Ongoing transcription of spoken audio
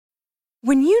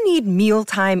When you need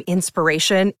mealtime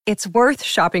inspiration, it's worth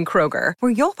shopping Kroger,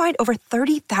 where you'll find over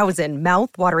 30,000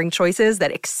 mouth-watering choices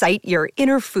that excite your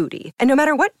inner foodie. And no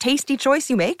matter what tasty choice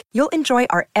you make, you'll enjoy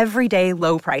our everyday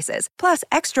low prices, plus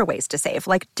extra ways to save,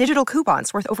 like digital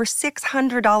coupons worth over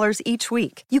 $600 each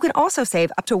week. You can also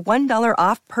save up to $1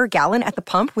 off per gallon at the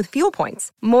pump with fuel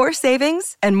points. More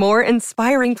savings and more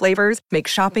inspiring flavors make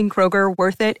shopping Kroger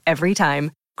worth it every time.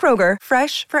 Kroger,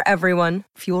 fresh for everyone.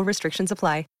 Fuel restrictions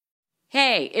apply.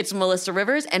 Hey, it's Melissa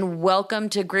Rivers, and welcome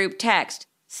to Group Text.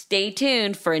 Stay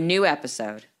tuned for a new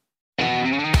episode.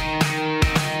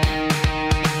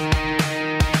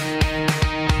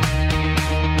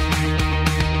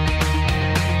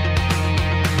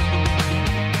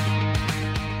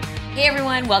 Hey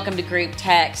everyone, welcome to Group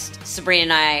Text.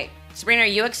 Sabrina, are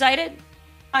you excited?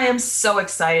 I am so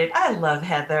excited. I love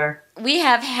Heather. We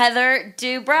have Heather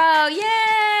Dubrow.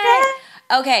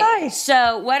 Yay! Okay, Hi.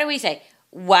 So what do we say?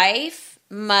 Wife,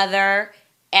 mother,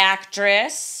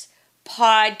 actress,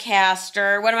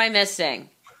 podcaster. What am I missing?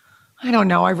 I don't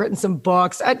know. I've written some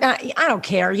books. I don't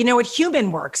care. You know what?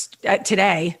 Human works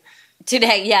today.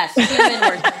 Today, yes. Human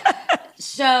works.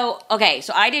 So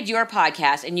I did your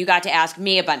podcast and you got to ask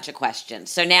me a bunch of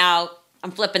questions. So now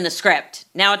I'm flipping the script.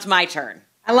 Now it's my turn.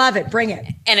 I love it. Bring it.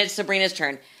 And it's Sabrina's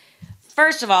turn.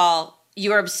 First of all,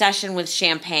 your obsession with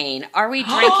champagne. Are we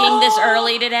drinking this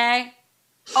early today?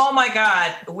 Oh my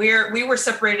God. We were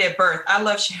separated at birth. I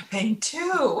love champagne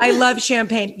too. I love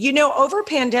champagne. You know, over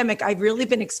pandemic, I've really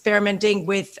been experimenting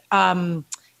with THC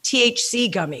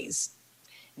gummies.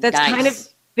 That's Nice. kind of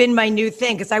been my new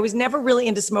thing because I was never really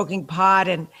into smoking pot.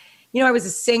 And, you know, I was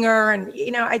a singer and,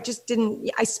 you know,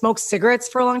 I smoked cigarettes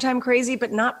for a long time, crazy,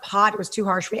 but not pot. It was too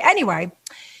harsh for me. Anyway,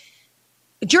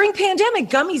 during pandemic,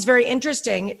 gummies very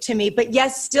interesting to me, but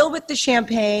yes, still with the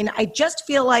champagne. I just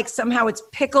feel like somehow it's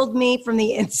pickled me from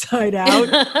the inside out.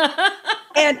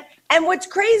 and what's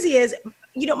crazy is,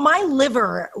 you know, my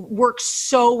liver works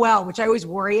so well, which I always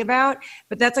worry about,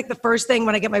 but that's like the first thing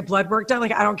when I get my blood work done.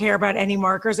 Like I don't care about any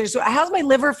markers. How's my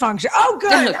liver function? Oh,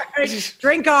 good.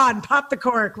 Drink on, pop the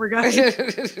cork. We're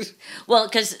good. Well,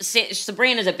 because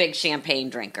Sabrina's a big champagne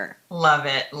drinker. Love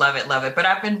it. Love it. Love it. But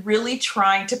I've been really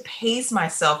trying to pace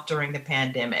myself during the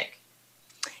pandemic.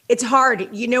 It's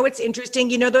hard. You know, it's interesting.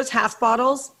 You know, those half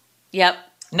bottles. Yep.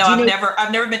 No,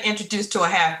 I've never been introduced to a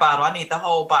half bottle. I need the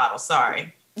whole bottle.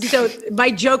 Sorry. So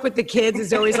my joke with the kids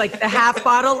is always like the half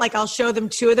bottle, like I'll show them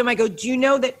two of them. I go, do you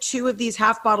know that two of these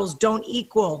half bottles don't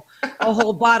equal a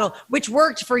whole bottle, which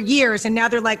worked for years. And now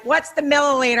they're like, what's the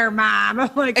milliliter, Mom?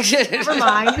 I'm like, never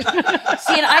mind.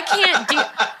 See, and I can't do,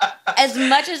 as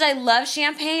much as I love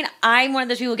champagne, I'm one of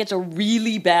those people who gets a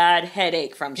really bad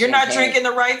headache from You're champagne. not drinking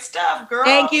the right stuff, girl.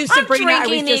 Thank you, Sabrina. I'm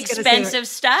drinking the expensive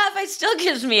stuff. It still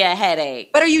gives me a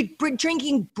headache. But are you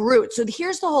drinking Brut? So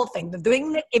here's the whole thing. The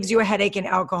thing that gives you a headache in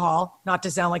alcohol, not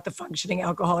to sound like the functioning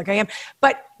alcoholic I am,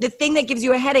 but the thing that gives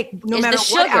you a headache, no matter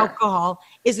what alcohol,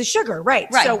 is the sugar,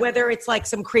 right? So whether it's like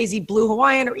some crazy blue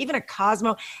Hawaiian or even a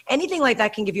Cosmo, anything like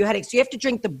that can give you a headache. So you have to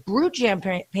drink the Brut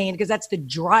champagne because that's the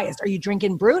driest. Are you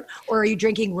drinking Brut or are you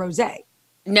drinking rosé?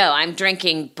 No, I'm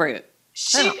drinking Brut.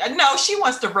 She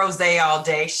wants the rosé all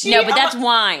day. That's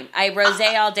wine. I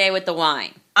rosé all day with the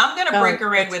wine. I'm going to bring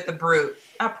her in with the Brut.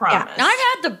 I promise. Yeah.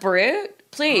 I've had the Brut.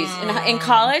 Please. In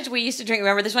college, we used to drink,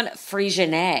 remember this one?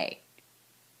 Frisianet.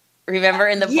 Remember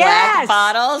in the black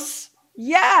bottles?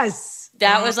 Yes.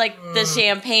 That was like the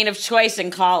champagne of choice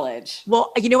in college.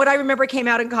 Well, you know what I remember came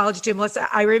out in college too, Melissa?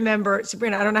 I remember,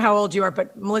 Sabrina, I don't know how old you are,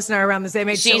 but Melissa and I are around the same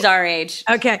age. She's our age.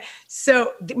 Okay.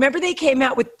 So remember they came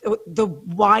out with the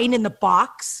wine in the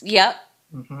box? Yep.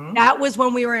 Mm-hmm. That was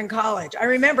when we were in college. I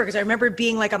remember because I remember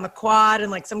being like on the quad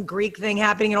and like some Greek thing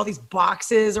happening and all these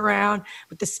boxes around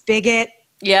with the spigot.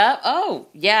 Yeah. Oh,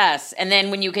 yes. And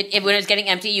then when it was getting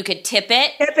empty, you could tip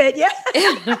it. Tip it,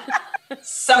 yeah.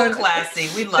 So classy.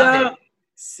 We love it.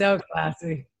 So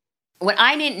classy. What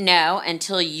I didn't know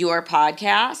until your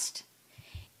podcast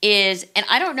is, and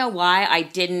I don't know why I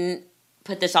didn't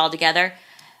put this all together,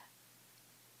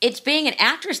 it's being an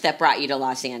actress that brought you to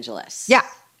Los Angeles. Yeah.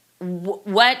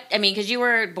 Because you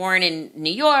were born in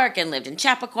New York and lived in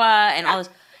Chappaqua and all this.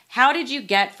 How did you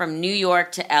get from New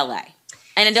York to LA?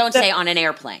 And don't say on an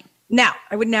airplane. No,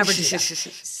 I would never do that.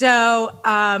 So,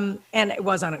 and it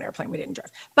was on an airplane. We didn't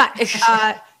drive. But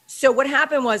so what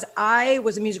happened was I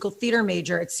was a musical theater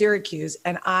major at Syracuse,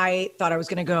 and I thought I was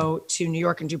going to go to New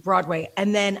York and do Broadway.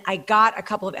 And then I got a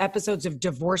couple of episodes of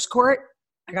Divorce Court.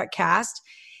 I got cast.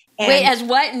 Wait, as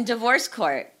what in divorce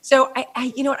court? So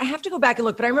I, you know what, I have to go back and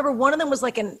look, but I remember one of them was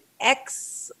like an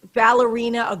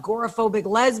ex-ballerina, agoraphobic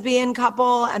lesbian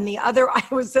couple, and the other,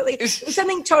 it was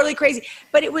something totally crazy,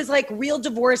 but it was like real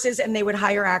divorces, and they would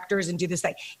hire actors and do this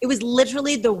thing. It was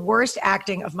literally the worst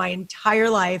acting of my entire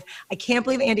life. I can't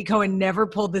believe Andy Cohen never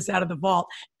pulled this out of the vault,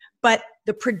 but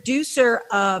the producer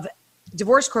of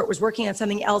Divorce Court was working on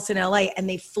something else in LA, and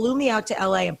they flew me out to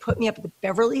LA and put me up at the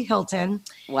Beverly Hilton.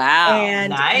 Wow.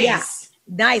 And nice. Yeah,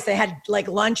 nice. I had like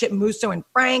lunch at Musso and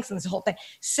Frank's and this whole thing.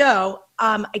 So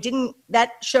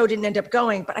that show didn't end up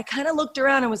going, but I kind of looked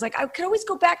around and was like, I could always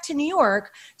go back to New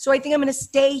York. So I think I'm going to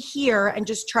stay here and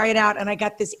just try it out. And I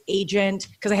got this agent,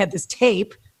 because I had this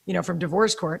tape, you know, from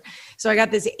Divorce Court. So I got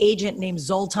this agent named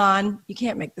Zoltan. You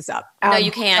can't make this up. No,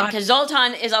 you can't, because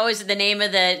Zoltan is always the name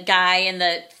of the guy in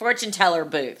the fortune teller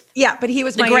booth. Yeah, but he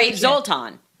was the my great agent.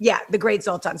 Zoltan. Yeah, the great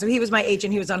Zoltan. So he was my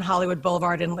agent. He was on Hollywood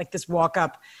Boulevard in like this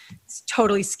walk-up,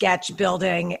 totally sketch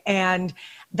building. And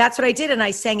that's what I did. And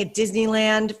I sang at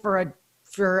Disneyland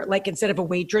for like, instead of a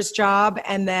waitress job.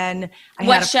 And then I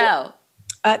What show?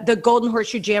 The Golden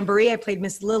Horseshoe Jamboree. I played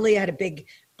Miss Lily. I had a big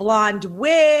blonde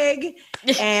wig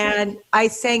and I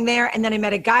sang there. And then I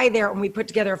met a guy there and we put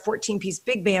together a 14-piece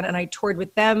big band, and I toured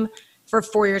with them for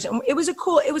 4 years. And it was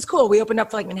cool. We opened up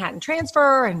for like Manhattan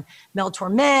Transfer and Mel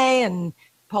Torme and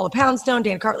Paula Poundstone,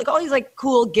 Dana Carvey, like all these like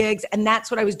cool gigs. And that's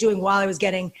what I was doing while I was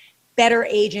getting better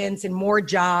agents and more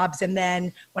jobs. And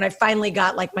then when I finally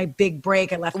got like my big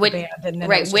break, I left the band. And then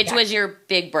which was your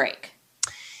big break?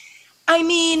 I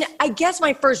mean, I guess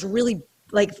my first really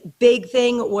like big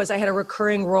thing was I had a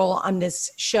recurring role on this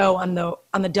show on the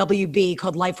WB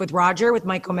called Life with Roger with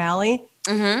Mike O'Malley.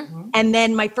 Mm-hmm. And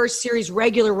then my first series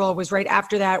regular role was right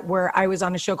after that, where I was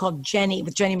on a show called Jenny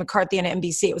with Jenny McCarthy on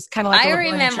NBC. It was kind of like I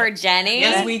remember Jenny.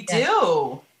 Yes, we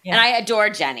do. Yeah. And I adore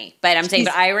Jenny, but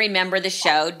but I remember the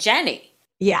show Jenny.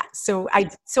 Yeah. So I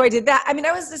did that. I mean,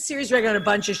 I was a series regular on a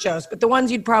bunch of shows, but the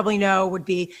ones you'd probably know would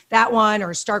be that one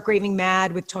or Stark Raving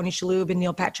Mad with Tony Shalhoub and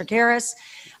Neil Patrick Harris.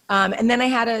 And then I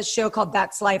had a show called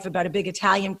That's Life about a big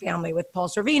Italian family with Paul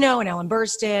Sorvino and Ellen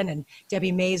Burstyn and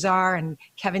Debbie Mazar and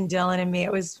Kevin Dillon and me.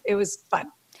 It was fun.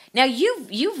 Now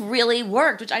you've really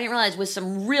worked, which I didn't realize, with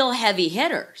some real heavy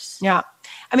hitters. Yeah.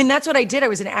 I mean, that's what I did. I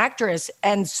was an actress.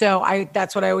 And so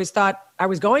that's what I always thought I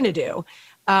was going to do.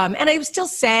 And I still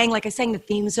sang, like I sang the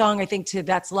theme song, I think, to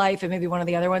That's Life and maybe one of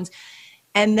the other ones.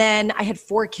 And then I had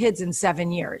 4 kids in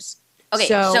 7 years. Okay.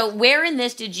 So where in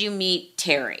this did you meet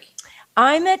Terry?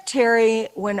 I met Terry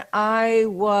when I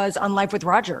was on Life with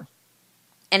Roger.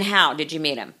 And how did you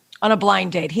meet him? On a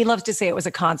blind date. He loves to say it was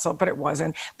a consult, but it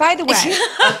wasn't. By the way,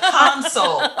 a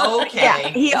consult. Okay. Yeah,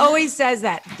 he always says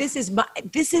that. This is my,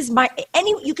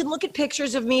 you can look at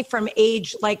pictures of me from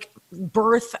age like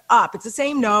birth up. It's the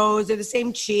same nose, they're the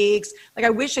same cheeks. Like I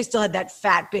wish I still had that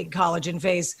fat, big collagen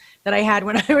face that I had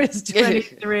when I was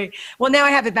 23. Well, now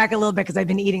I have it back a little bit because I've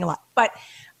been eating a lot. But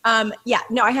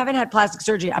no, I haven't had plastic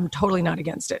surgery. I'm totally not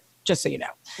against it, just so you know.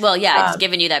 Well, yeah, it's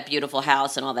given you that beautiful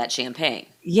house and all that champagne.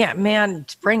 Yeah, man,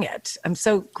 bring it. I'm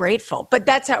so grateful.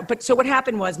 But so what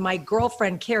happened was my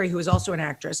girlfriend, Carrie, who is also an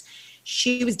actress,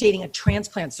 she was dating a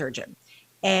transplant surgeon.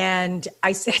 And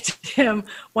I said to him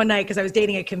one night, because I was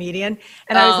dating a comedian,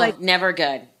 and I was like, never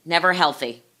good, never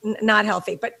healthy. Not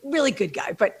healthy, but really good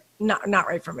guy, but not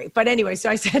right for me. But anyway, so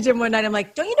I said to him one night, I'm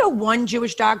like, don't you know one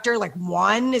Jewish doctor? Like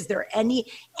one? Is there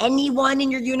anyone in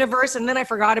your universe? And then I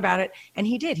forgot about it. And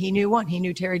he did. He knew one. He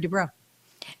knew Terry Dubrow.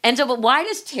 And so, but why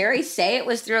does Terry say it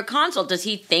was through a consult? Does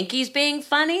he think he's being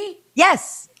funny?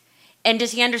 Yes. And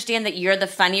does he understand that you're the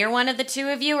funnier one of the two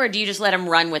of you, or do you just let him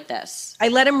run with this? I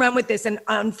let him run with this. And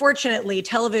unfortunately,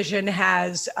 television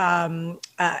has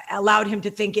allowed him to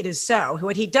think it is so.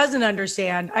 What he doesn't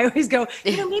understand, I always go,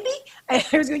 maybe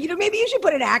you should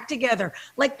put an act together.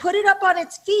 Like put it up on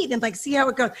its feet and like see how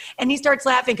it goes. And he starts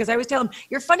laughing because I always tell him,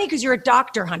 you're funny because you're a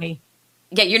doctor, honey.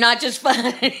 Yeah, you're not just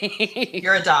funny.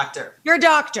 You're a doctor. You're a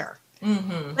doctor.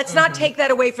 Mm-hmm, Let's not take that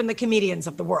away from the comedians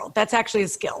of the world. That's actually a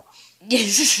skill.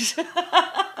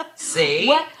 See?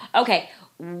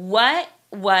 What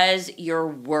was your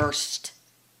worst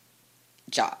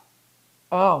job?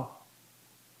 Oh.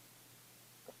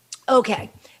 Okay.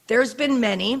 There's been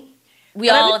many.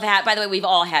 We've all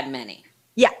had many.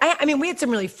 Yeah. I mean, we had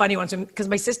some really funny ones because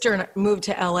my sister moved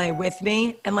to LA with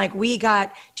me. And like do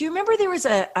you remember there was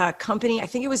a company, I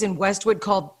think it was in Westwood,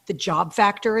 called The Job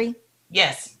Factory?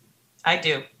 Yes, I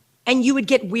do. And you would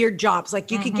get weird jobs.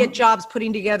 Like you could get jobs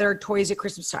putting together toys at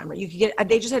Christmas time, or you could get,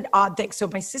 they just had odd things. So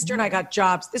my sister and I got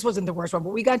jobs. This wasn't the worst one,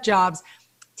 but we got jobs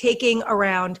taking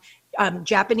around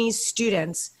Japanese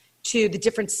students to the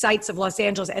different sites of Los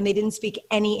Angeles, and they didn't speak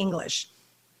any English.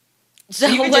 So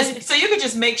you could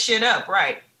just make shit up,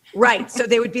 right? Right. So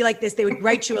they would be like this. They would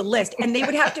write you a list and they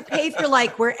would have to pay for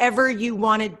like wherever you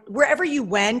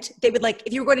went. They would like,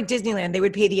 if you were going to Disneyland, they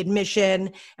would pay the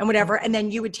admission and whatever. And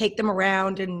then you would take them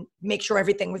around and make sure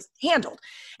everything was handled.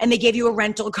 And they gave you a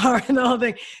rental car and the whole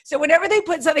thing. So whenever they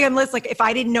put something on the list, like if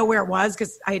I didn't know where it was,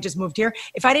 because I had just moved here,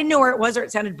 if I didn't know where it was or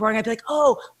it sounded boring, I'd be like,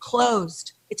 oh,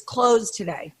 closed. It's closed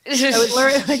today. I would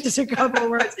learn like just a couple of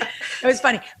words. It was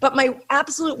funny. But my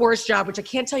absolute worst job, which I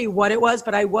can't tell you what it was,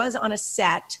 but I was on a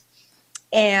set.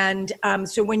 And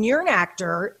so when you're an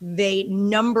actor, they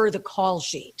number the call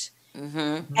sheet.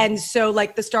 Mm-hmm. And so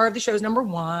like the star of the show is number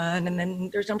 1, and then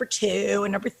there's number 2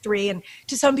 and number 3. And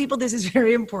to some people, this is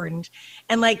very important.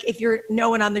 And like if you're no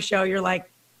one on the show, you're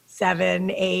like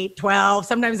 7, 8, 12.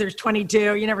 Sometimes there's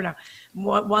 22. You never know.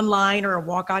 One line or a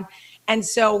walk-on. And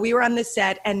so we were on the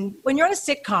set, and when you're on a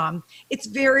sitcom, it's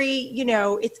very,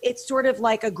 it's sort of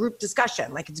like a group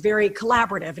discussion. Like it's very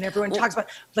collaborative, and everyone talks about,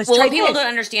 let's try this. What people don't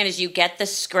understand is you get the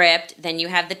script, then you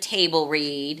have the table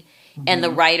read, and the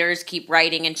writers keep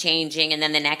writing and changing, and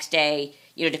then the next day,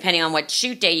 depending on what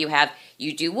shoot day you have,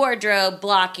 you do wardrobe,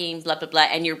 blocking, blah, blah, blah,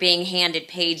 and you're being handed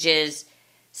pages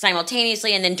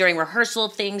simultaneously, and then during rehearsal,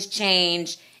 things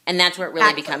change, and that's where it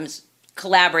really becomes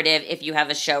collaborative if you have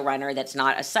a showrunner that's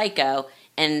not a psycho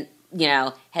and,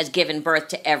 has given birth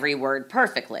to every word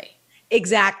perfectly.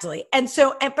 Exactly. And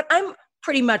so, but I'm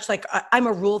pretty much like, I'm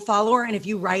a rule follower. And if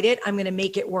you write it, I'm going to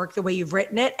make it work the way you've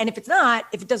written it. And if it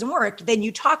doesn't work, then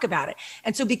you talk about it.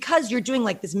 And so because you're doing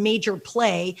like this major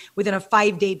play within a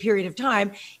 5-day period of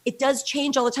time, it does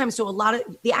change all the time. So a lot of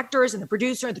the actors and the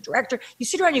producer and the director, you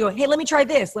sit around and you go, hey, let me try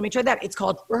this. Let me try that. It's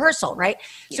called rehearsal, right?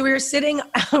 Yeah. So we were sitting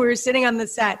on the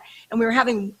set and we were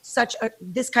having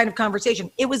this kind of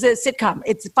conversation. It was a sitcom.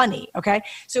 It's funny. Okay.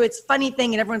 So it's a funny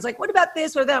thing. And everyone's like, what about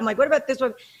this or that? I'm like, what about this?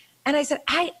 And I said,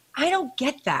 I don't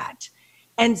get that.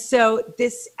 And so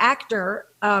this actor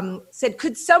said,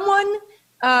 could someone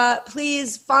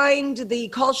please find the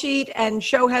call sheet and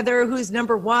show Heather who's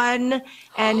number 1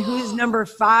 and who's number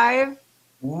 5?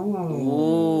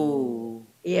 Ooh.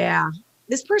 Yeah.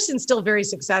 This person's still very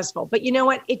successful. But you know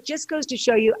what? It just goes to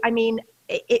show you,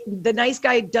 the nice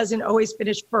guy doesn't always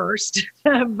finish first.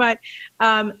 But,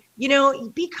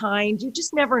 be kind. You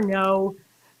just never know.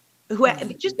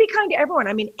 Just be kind to everyone.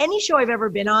 Any show I've ever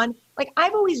been on, like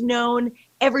I've always known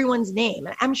everyone's name.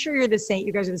 I'm sure you're the same.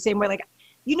 You guys are the same way. Like,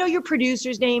 your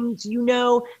producers' names, the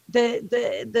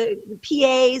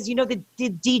PAs, the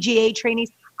DGA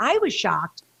trainees. I was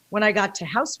shocked when I got to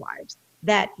Housewives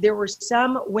that there were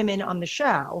some women on the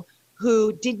show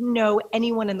who didn't know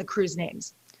anyone in the crew's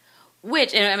names.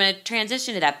 Which, and I'm going to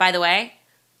transition to that. By the way,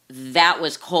 that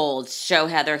was cold. Show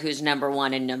Heather who's number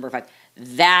 1 and number 5.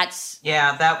 That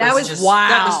was just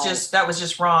wow. That was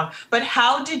just wrong. But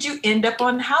how did you end up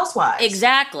on Housewives?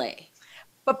 Exactly.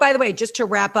 But by the way, just to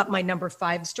wrap up my number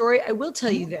 5 story, I will tell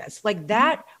you this, like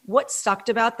that, what sucked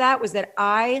about that was that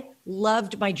I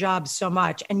loved my job so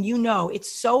much. And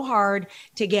it's so hard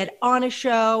to get on a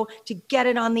show, to get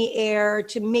it on the air,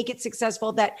 to make it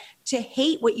successful, that to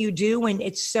hate what you do when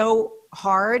it's so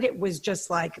hard, it was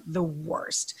just like the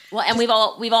worst. Well, and we've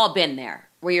all been there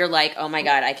where you're like, oh my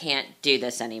God, I can't do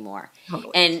this anymore.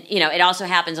 Totally. And, it also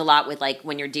happens a lot with like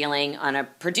when you're dealing on a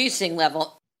producing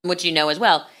level, which as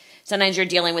well, sometimes you're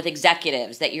dealing with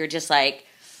executives that you're just like,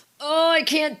 oh, I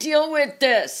can't deal with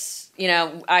this.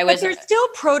 But there's still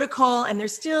protocol and they're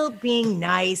still being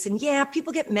nice. And yeah,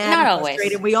 people get mad. Not and always.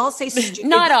 Frustrated. We all say stupid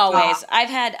Not stuff. always.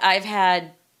 I've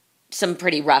had some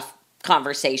pretty rough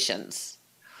conversations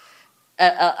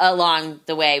along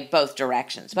the way, both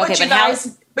directions. Okay,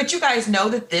 but you guys know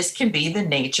that this can be the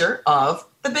nature of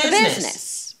the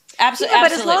business. Absolutely. Yeah,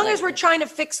 but as long as we're trying to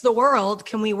fix the world,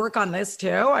 can we work on this too?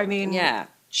 Yeah.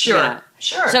 Sure.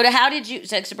 So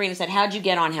Sabrina said, how'd you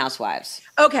get on Housewives?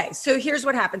 Okay, so here's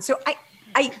what happened. So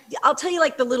I'll tell you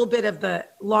like the little bit of the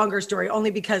longer story,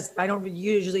 only because I don't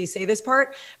usually say this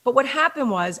part. But what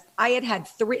happened was I had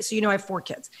 3. So I have 4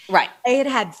 kids. Right. I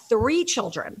had 3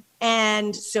 children,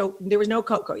 and so there was no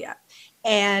Coco yet.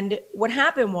 And what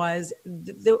happened was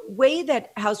the way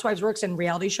that Housewives works and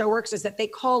reality show works is that they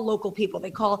call local people. They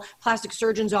call plastic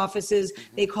surgeons' offices.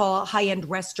 They call high-end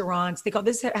restaurants.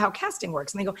 This is how casting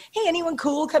works. And they go, hey, anyone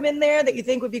cool come in there that you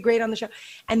think would be great on the show?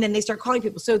 And then they start calling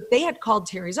people. So they had called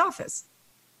Terry's office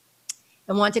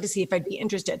and wanted to see if I'd be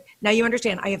interested. Now you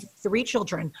understand, I have 3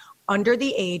 children under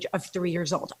the age of 3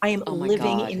 years old. I am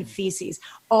living in feces.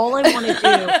 All I want to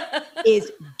do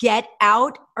is get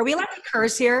out. Are we allowed to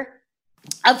curse here?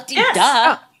 Yes.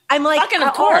 Duh. I'm like, Fucking of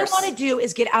all I course. want to do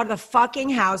is get out of the fucking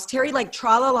house. Terry like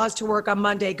tra-la-las to work on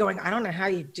Monday going, I don't know how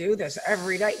you do this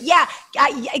every day. Yeah,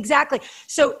 exactly.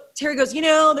 So Terry goes,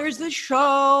 there's this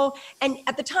show. And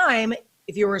at the time,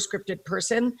 if you were a scripted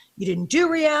person, you didn't do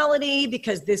reality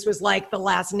because this was like the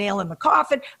last nail in the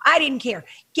coffin. I didn't care.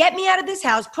 Get me out of this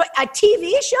house. Put a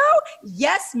TV show?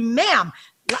 Yes, ma'am.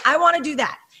 I want to do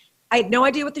that. I had no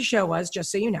idea what the show was,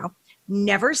 just so you know.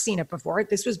 Never seen it before.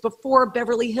 This was before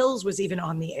Beverly Hills was even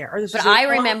on the air. But I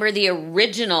remember the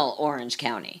original Orange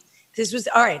County. This was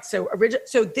all right. So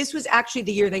this was actually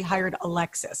the year they hired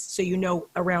Alexis. So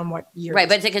around what year? Right,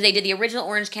 but because they did the original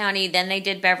Orange County, then they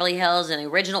did Beverly Hills, and the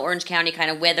original Orange County kind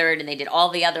of withered, and they did all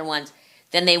the other ones.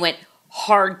 Then they went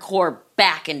hardcore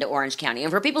back into Orange County.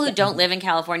 And for people who don't live in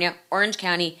California, Orange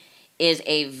County is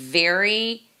a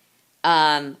very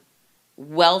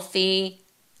wealthy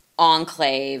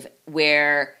enclave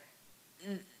where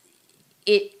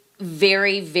it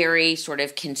very, very sort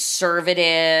of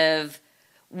conservative.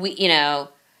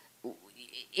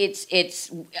 It's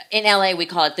in LA we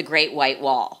call it the Great White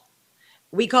Wall.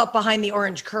 We call it behind the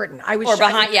orange curtain. Behind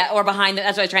that's what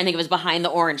I was trying to think of, was behind the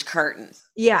orange curtain.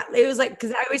 Yeah, it was like,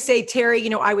 because I always say,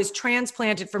 Terry, I was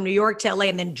transplanted from New York to LA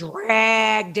and then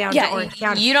dragged down to Orange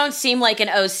County. You don't seem like an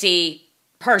OC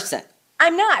person.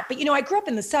 I'm not, but I grew up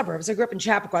in the suburbs. I grew up in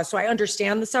Chappaqua, so I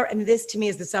understand the suburbs, and this to me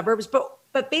is the suburbs.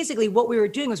 But basically what we were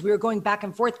doing was we were going back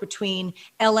and forth between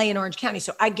LA and Orange County.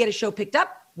 So I'd get a show picked up,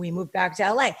 we moved back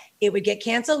to LA. It would get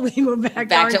canceled, we moved back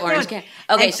to Orange County.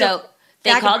 Okay, and so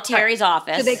they called Terry's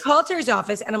office. So they called Terry's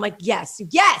office, and I'm like, yes,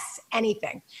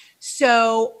 anything.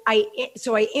 So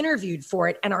I interviewed for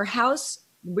it, and our house,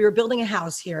 we were building a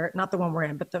house here, not the one we're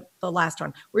in, but the last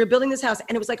one. We were building this house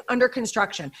and it was like under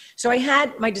construction. So I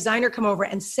had my designer come over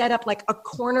and set up like a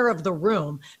corner of the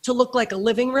room to look like a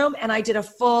living room. And I did a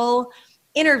full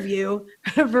interview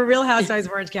for Real Housewives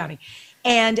of Orange County.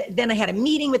 And then I had a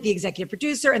meeting with the executive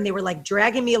producer and they were like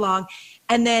dragging me along.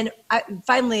 And then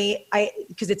finally,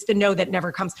 because it's the no that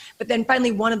never comes, but then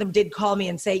finally one of them did call me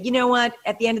and say, you know what,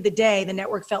 at the end of the day, the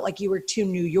network felt like you were too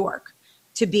New York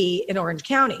to be in Orange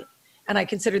County. And I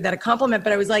considered that a compliment,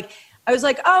 but I was like,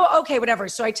 oh, okay, whatever.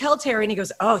 So I tell Terry and he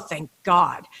goes, oh, thank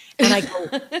God. And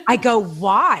I go,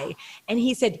 why? And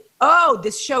he said, oh,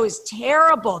 this show is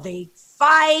terrible. They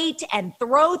fight and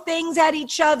throw things at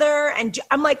each other. And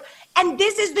I'm like, and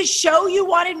this is the show you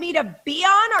wanted me to be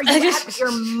on? Are you out of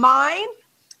your mind?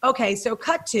 Okay, so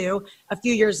cut to a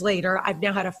few years later, I've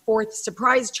now had a fourth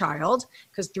surprise child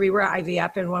because 3 were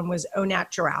IVF and 1 was au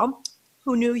natural.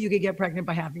 Who knew you could get pregnant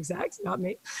by having sex? Not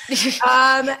me.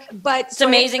 But it's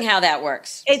amazing how that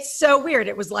works. It's so weird.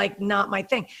 It was like not my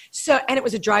thing. So, and it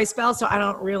was a dry spell. So I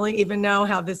don't really even know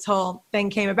how this whole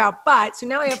thing came about. But so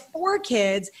now I have 4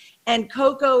 kids and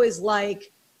Coco is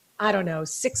like, I don't know,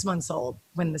 6 months old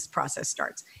when this process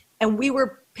starts. And we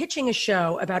were pitching a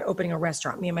show about opening a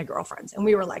restaurant, me and my girlfriends. And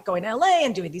we were like going to LA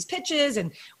and doing these pitches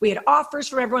and we had offers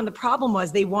from everyone. The problem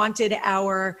was they wanted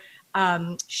our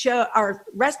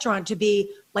restaurant to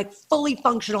be like fully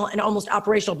functional and almost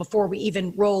operational before we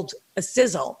even rolled a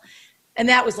sizzle. And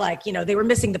that was like, they were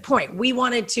missing the point. We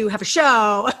wanted to have a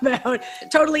show about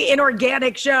totally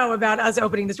inorganic show about us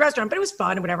opening this restaurant, but it was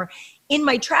fun and whatever. In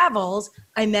my travels,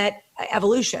 I met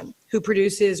Evolution, who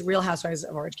produces Real Housewives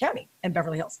of Orange County and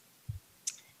Beverly Hills.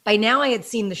 By now I had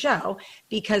seen the show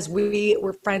because we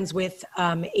were friends with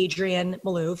Adrienne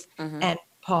Maloof and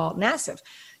Paul Nassif.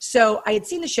 So I had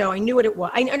seen the show. I knew what it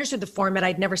was. I understood the format.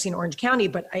 I'd never seen Orange County,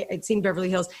 but I'd seen Beverly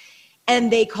Hills.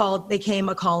 And they came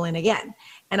a call in again.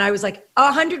 And I was like,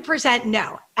 100%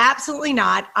 no, absolutely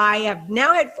not. I have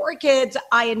now had 4 kids.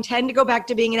 I intend to go back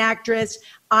to being an actress.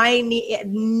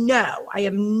 No, I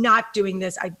am not doing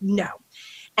this. No.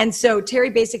 And so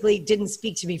Terry basically didn't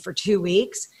speak to me for 2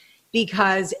 weeks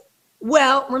because,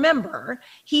 well, remember,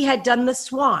 he had done The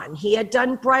Swan. He had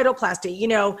done Bridalplasty.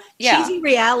 Cheesy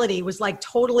reality was like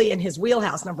totally in his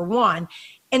wheelhouse, number 1.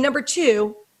 And number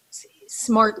 2,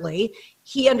 smartly,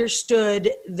 he understood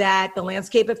that the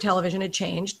landscape of television had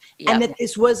changed and that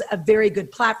this was a very good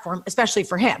platform, especially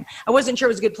for him. I wasn't sure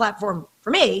it was a good platform for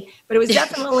me, but it was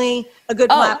definitely a good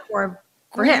platform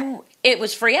for him. It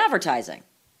was free advertising.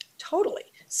 Totally.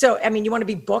 So, I mean, you want to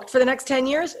be booked for the next 10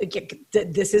 years?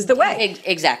 This is the way.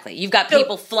 Exactly. You've got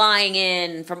people flying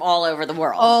in from all over the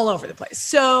world. All over the place.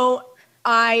 So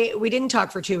we didn't talk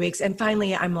for 2 weeks. And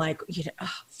finally, I'm like,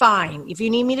 fine. If you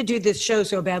need me to do this show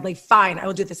so badly, fine, I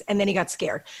will do this. And then he got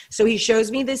scared. So he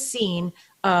shows me this scene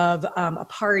of a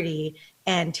party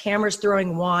and Tamara's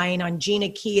throwing wine on Gina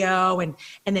Keogh and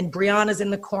then Brianna's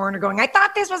in the corner going, I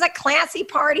thought this was a classy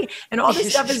party and all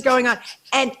this stuff is going on.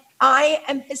 And I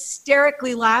am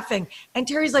hysterically laughing. And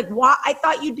Terry's like, "Why? I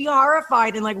thought you'd be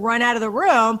horrified and like run out of the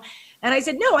room." And I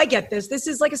said, "No, I get this. This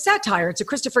is like a satire. It's a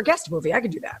Christopher Guest movie. I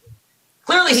could do that."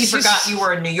 Clearly he forgot you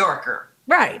were a New Yorker.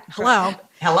 Right. Hello.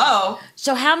 Hello.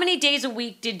 So how many days a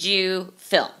week did you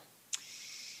film?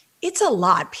 It's a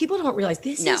lot. People don't realize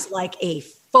this is like a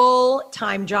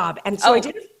full-time job. And so I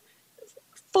did it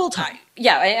full-time.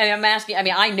 Yeah, I'm asking. I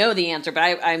mean, I know the answer, but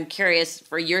I'm curious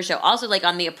for your show. Also, like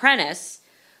on The Apprentice,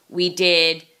 we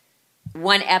did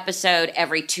one episode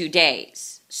every 2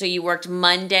 days. So you worked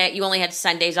Monday. You only had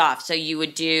Sundays off. So you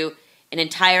would do an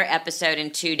entire episode in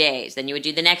 2 days. Then you would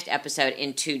do the next episode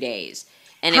in 2 days.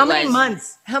 And How many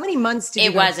months? How many months did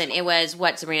you It wasn't. It was,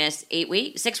 what, Sabrina, 8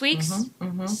 weeks? 6 weeks?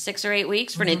 6 or 8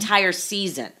 weeks for an entire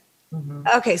season.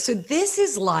 Okay, so this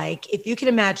is like, if you can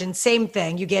imagine, same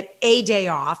thing. You get a day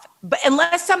off, but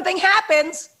unless something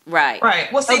happens. Right.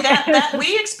 Right. Well, see, that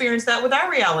we experienced that with our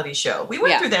reality show. We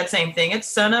went Yeah. through that same thing. It's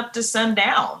sun up to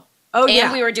sundown. Oh, And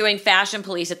yeah. we were doing Fashion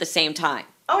Police at the same time.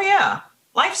 Oh, yeah.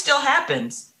 Life still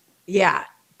happens. Yeah.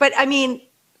 But I mean,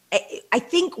 I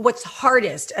think what's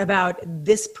hardest about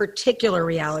this particular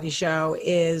reality show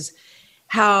is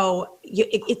how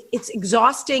it's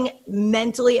exhausting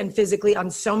mentally and physically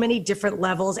on so many different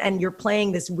levels. And you're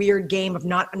playing this weird game of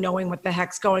not knowing what the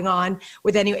heck's going on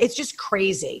with anyone. It's just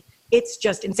crazy. It's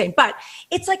just insane. But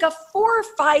it's like a 4 or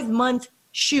 5 month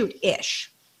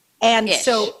shoot-ish. And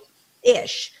so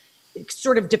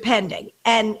sort of depending.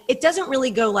 And it doesn't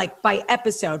really go like by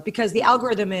episode because the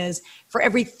algorithm is for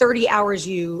every 30 hours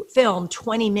you film,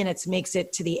 20 minutes makes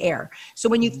it to the air. So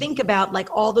when you think about like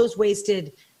all those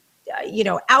wasted,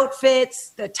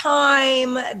 outfits, the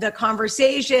time, the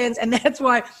conversations, and that's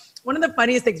why one of the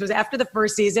funniest things was after the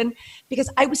first season, because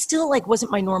I was still like,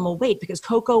 wasn't my normal weight because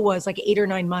Coco was like 8 or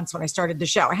 9 months when I started the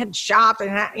show. I hadn't shopped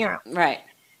and Right.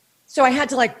 So I had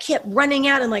to like keep running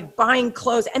out and like buying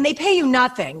clothes, and they pay you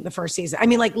nothing the first season. I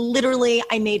mean, like literally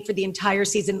I made for the entire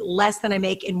season less than I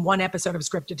make in one episode of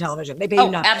scripted television. They pay you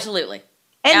nothing. Absolutely.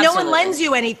 And no one lends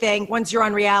you anything once you're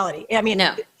on reality. I mean,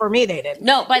 for me, they did.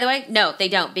 No, by the way, no, they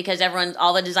don't because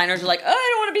all the designers are like, oh, I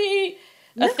don't want to be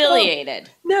affiliated.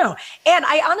 No. And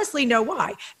I honestly know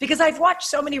why. Because I've watched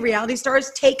so many reality stars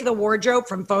take the wardrobe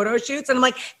from photo shoots, and I'm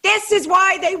like, this is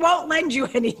why they won't lend you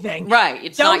anything. Right.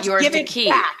 It's Don't not yours give to it keep.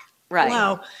 back. Right.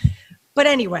 Hello. But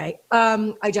anyway,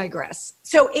 I digress.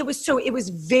 So it was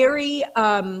very,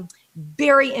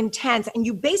 very intense. And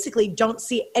you basically don't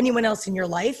see anyone else in your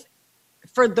life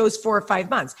for those 4 or 5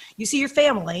 months. You see your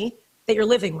family that you're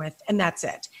living with, and that's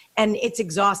it. And it's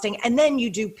exhausting. And then you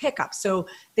do pickups. So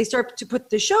they start to put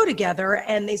the show together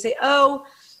and they say, oh,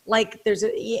 like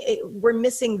we're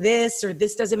missing this, or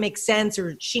this doesn't make sense,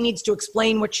 or she needs to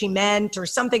explain what she meant, or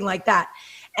something like that.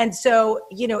 And so,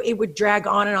 it would drag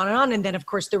on and on and on. And then, of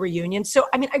course, the reunion. So,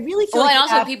 I mean, I really feel like...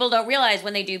 and also people don't realize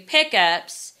when they do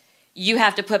pickups, you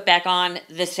have to put back on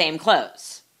the same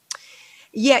clothes.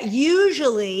 Yeah,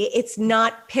 usually it's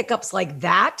not pickups like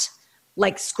that,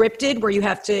 like scripted, where you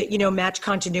have to, match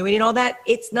continuity and all that.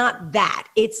 It's not that.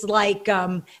 It's like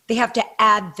they have to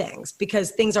add things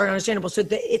because things aren't understandable. So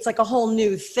it's like a whole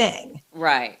new thing.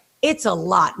 Right. It's a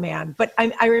lot, man. But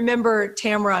I remember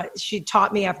Tamara, she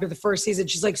taught me after the first season,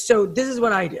 she's like, so this is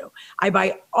what I do. I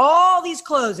buy all these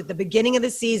clothes at the beginning of the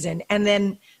season, and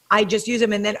then I just use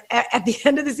them. And then at the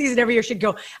end of the season, every year she'd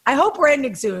go, I hope we're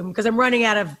ending soon because I'm running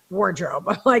out of wardrobe.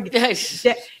 I'm like,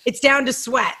 it's down to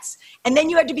sweats. And then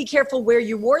you had to be careful where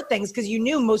you wore things because you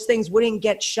knew most things wouldn't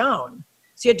get shown.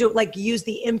 So you had to like use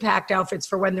the impact outfits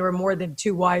for when there were more than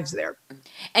 2 wives there.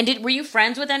 And were you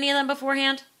friends with any of them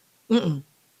beforehand? Mm-mm.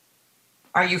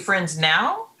 Are you friends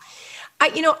now? I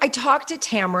talked to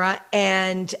Tamara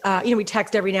and, we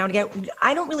text every now and again.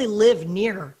 I don't really live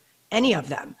near any of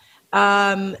them.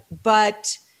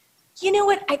 But you know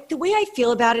what? The way I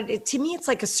feel about it, to me, it's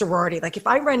like a sorority. Like if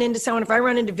I run into someone, if I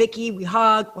run into Vicky, we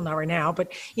hug. Well, not right now,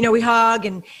 but we hug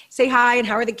and say hi and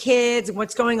how are the kids and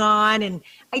what's going on. And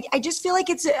I just feel like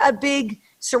it's a big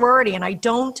sorority, and I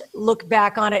don't look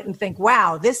back on it and think,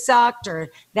 wow, this sucked, or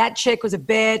that chick was a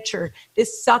bitch, or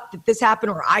this sucked that this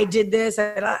happened, or I did this.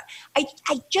 I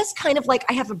just kind of like,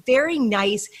 I have a very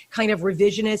nice kind of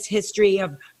revisionist history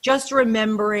of just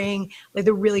remembering like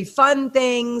the really fun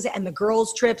things and the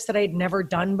girls' trips that I'd never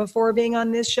done before being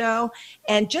on this show,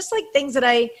 and just like things that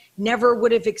I never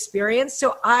would have experienced.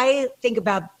 So I think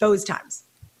about those times.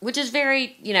 Which is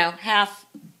very,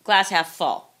 glass half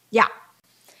full. Yeah.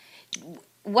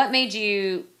 What made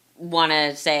you want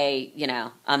to say,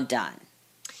 I'm done?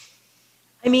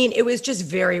 I mean, it was just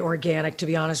very organic, to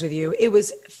be honest with you. It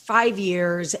was 5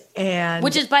 years and...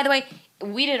 Which is, by the way,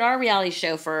 we did our reality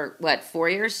show for, what, 4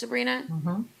 years, Sabrina?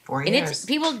 Mm-hmm. 4 And years.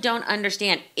 people don't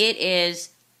understand. It is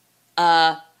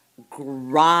a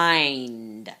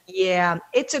grind. Yeah,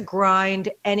 it's a grind,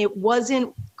 and it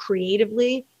wasn't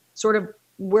creatively sort of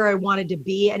where I wanted to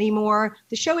be anymore.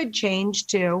 The show had changed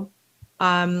too.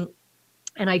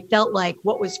 And I felt like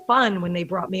what was fun when they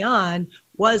brought me on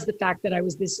was the fact that I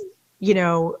was this,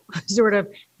 sort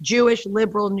of Jewish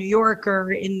liberal New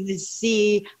Yorker in this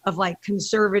sea of like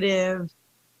conservative,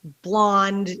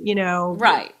 blonde,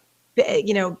 Right.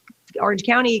 Orange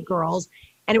County girls.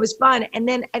 And it was fun. And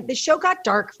then the show got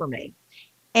dark for me.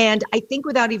 And I think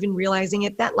without even realizing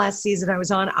it, that last season I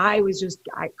was on, I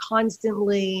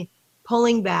constantly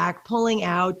pulling back, pulling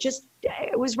out,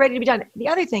 I was ready to be done. The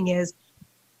other thing is,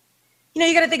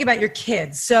 you got to think about your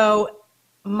kids. So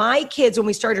my kids, when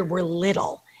we started, were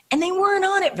little and they weren't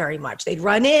on it very much. They'd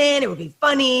run in, it would be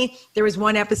funny. There was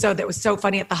one episode that was so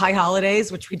funny at the High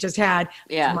Holidays, which we just had,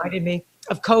 reminded me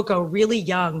of Coco, really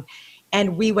young.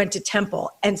 And we went to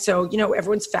temple. And so,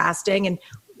 everyone's fasting and,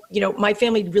 my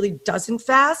family really doesn't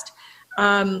fast.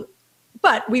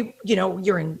 But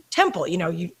you're in temple,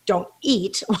 you don't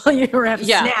eat while you have a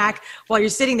snack while you're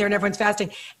sitting there and everyone's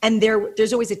fasting. And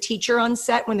there's always a teacher on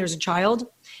set when there's a child.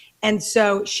 And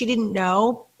so she didn't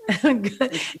know.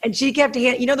 And she kept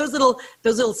those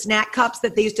little snack cups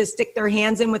that they used to stick their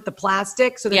hands in with the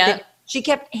plastic. So that she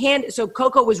kept so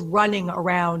Coco was running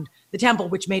around the temple,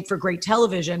 which made for great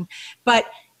television. But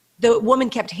the woman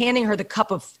kept handing her the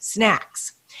cup of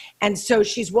snacks. And so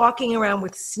she's walking around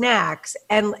with snacks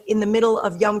and in the middle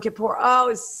of Yom Kippur,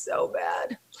 it's so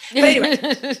bad. But anyway,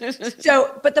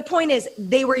 but the point is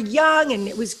they were young and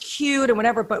it was cute and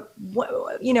whatever. But,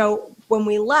 when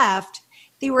we left,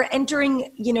 they were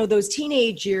entering, those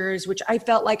teenage years, which I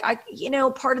felt like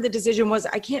part of the decision was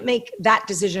I can't make that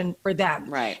decision for them.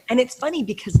 Right. And it's funny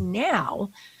because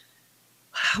now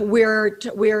we're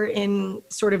in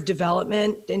sort of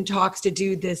development and talks to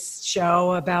do this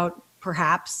show about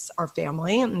perhaps our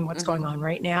family and what's going on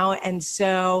right now. And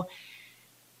so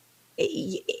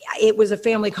it was a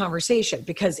family conversation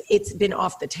because it's been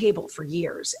off the table for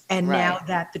years. And now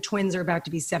that the twins are about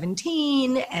to be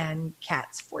 17 and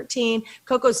Kat's 14,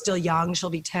 Coco's still young. She'll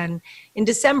be 10 in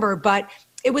December, but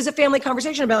it was a family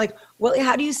conversation about like, well,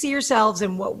 how do you see yourselves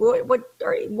and what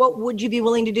would you be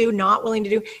willing to do, not willing to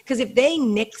do? Because if they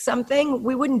nick something,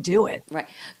 we wouldn't do it. Right.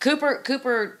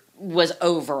 Cooper was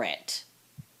over it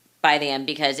by the end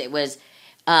because it was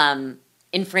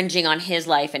infringing on his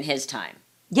life and his time.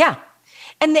 Yeah.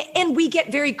 And we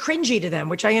get very cringy to them,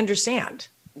 which I understand.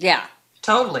 Yeah.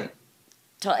 Totally.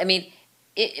 I mean,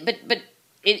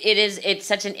 it's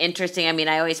such an interesting,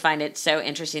 I always find it so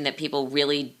interesting that people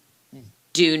really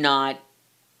do not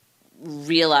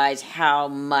realize how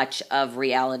much of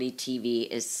reality TV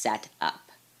is set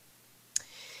up.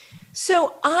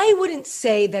 So I wouldn't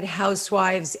say that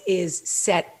Housewives is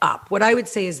set up. What I would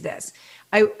say is this,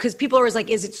 because people are always like,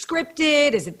 is it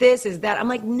scripted? Is it this? Is that? I'm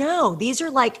like, no, these are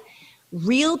like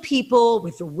real people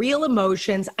with real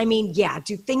emotions.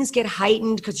 Do things get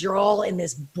heightened because you're all in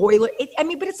this boiler?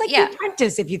 But it's like The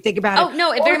Apprentice if you think about it. Oh,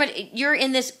 no, very much. You're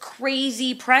in this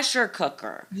crazy pressure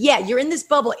cooker. Yeah, you're in this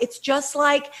bubble. It's just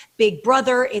like Big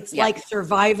Brother. It's like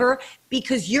Survivor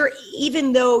because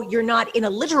even though you're not in a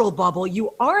literal bubble,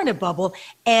 you are in a bubble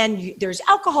and there's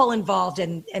alcohol involved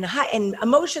and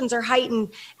emotions are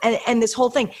heightened and this whole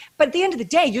thing. But at the end of the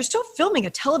day, you're still filming a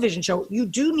television show. You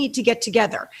do need to get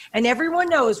together. And everyone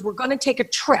knows we're going to take a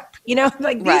trip,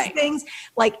 these things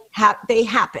they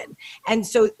happen. And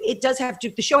so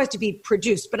the show has to be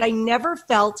produced, but I never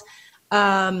felt,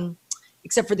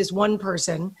 except for this one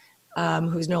person,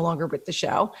 who's no longer with the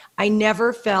show, I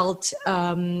never felt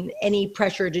any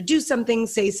pressure to do something,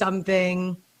 say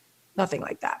something, nothing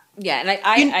like that. Yeah.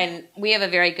 And we have a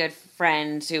very good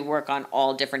friends who work on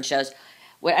all different shows.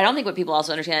 I don't think what people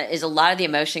also understand is a lot of the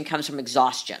emotion comes from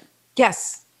exhaustion.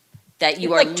 Yes. That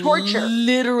you it's are like torture.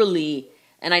 Literally,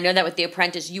 and I know that with The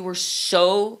Apprentice, you were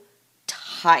so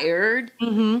tired.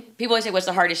 Mm-hmm. People always say, what's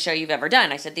the hardest show you've ever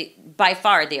done? I said, by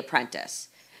far, The Apprentice.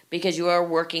 Because you are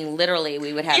working literally,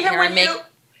 we would have hair and makeup.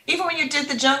 Even when you did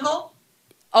The Jungle?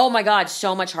 Oh my God,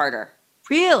 so much harder.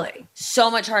 Really?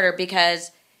 So much harder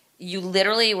because you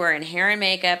literally were in hair and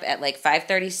makeup at like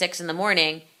 5:36 in the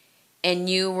morning and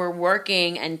you were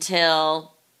working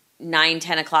until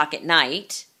 9-10 o'clock at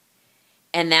night.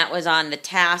 And that was on the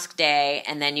task day,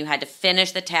 and then you had to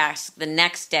finish the task the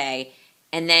next day,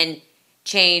 and then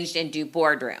changed and do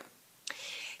boardroom.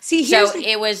 See,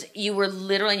 you were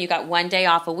literally, you got one day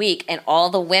off a week, and all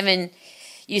the women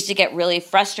used to get really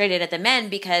frustrated at the men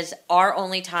because our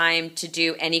only time to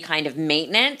do any kind of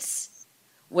maintenance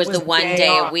was the one day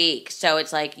off. a week. So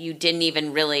it's like you didn't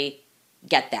even really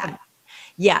get that.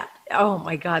 Yeah. Oh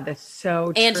my God, that's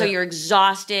so true. And so you're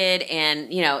exhausted,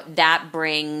 and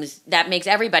that makes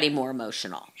everybody more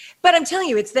emotional. But I'm telling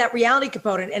you, it's that reality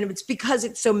component, and it's because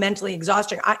it's so mentally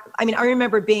exhausting. I mean, I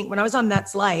remember when I was on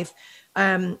That's Life,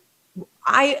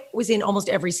 I was in almost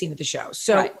every scene of the show.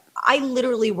 So Right. I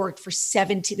literally worked for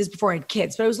 17, this is before I had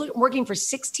kids, but I was working for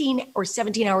 16 or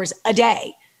 17 hours a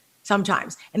day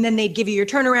sometimes. And then they'd give you your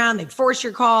turnaround, they'd force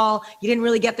your call. You didn't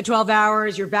really get the 12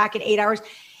 hours, you're back at 8 hours.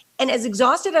 And as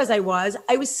exhausted as I was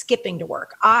skipping to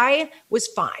work. I was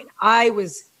fine. I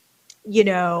was,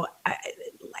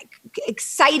 like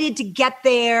excited to get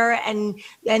there and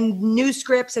new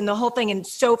scripts and the whole thing, and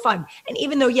so fun. And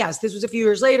even though, yes, this was a few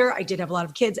years later, I did have a lot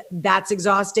of kids. That's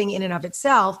exhausting in and of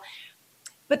itself.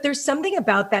 But there's something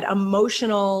about that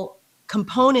emotional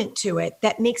component to it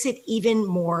that makes it even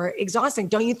more exhausting.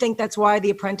 Don't you think that's why The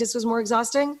Apprentice was more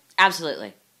exhausting?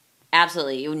 Absolutely.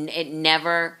 Absolutely. You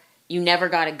never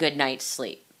got a good night's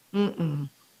sleep. Mm-mm.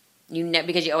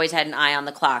 Because you always had an eye on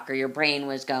the clock, or your brain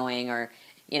was going, or,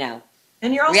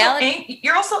 And you're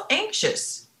also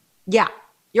anxious. Yeah.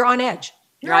 You're on edge.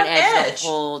 You're on edge the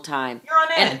whole time. You're on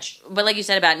edge. But like you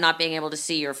said about not being able to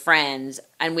see your friends,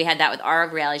 and we had that with our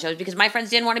reality shows because my friends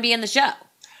didn't want to be in the show.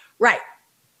 Right.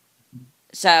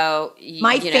 So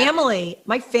my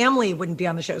family wouldn't be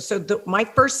on the show. So my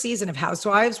first season of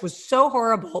Housewives was so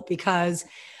horrible because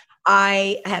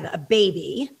I had a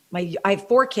baby. I have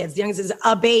 4 kids. The youngest is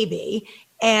a baby.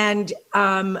 And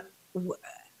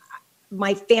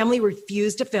my family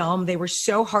refused to film. They were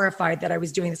so horrified that I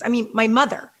was doing this. I mean, my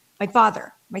mother, my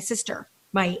father, my sister,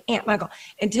 my aunt, my uncle,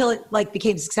 until it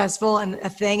became successful and a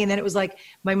thing. And then it was like,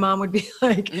 my mom would be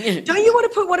like, don't you want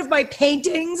to put one of my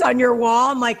paintings on your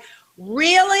wall? I'm like,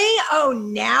 really? Oh,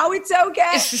 now it's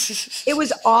okay. It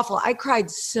was awful. I cried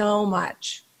so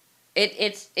much.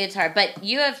 It's hard, but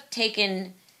you have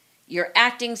taken your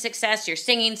acting success, your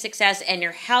singing success, and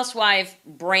your housewife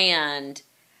brand.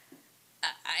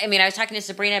 I mean, I was talking to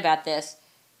Sabrina about this.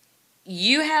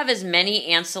 You have as many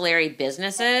ancillary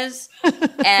businesses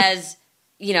as,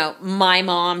 my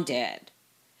mom did.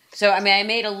 So, I mean, I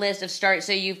made a list of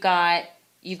So you've got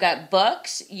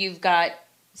books, you've got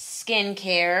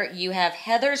skincare, you have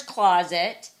Heather's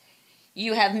Closet,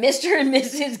 you have Mr. and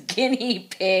Mrs. Guinea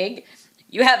Pig,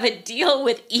 you have a deal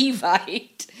with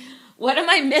Evite. What am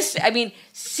I missing? I mean,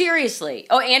 seriously.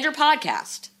 Oh, and your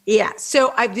podcast. Yeah.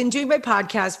 So I've been doing my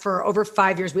podcast for over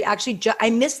 5 years. We actually, I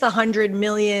missed the 100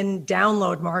 million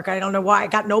download mark. I don't know why. I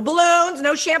got no balloons,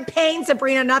 no champagne,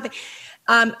 Sabrina, nothing.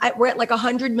 We're at like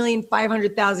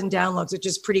 100,500,000 downloads, which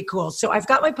is pretty cool. So I've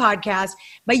got my podcast,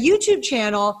 my YouTube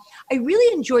channel. I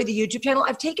really enjoy the YouTube channel.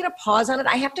 I've taken a pause on it.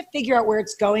 I have to figure out where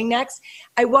it's going next.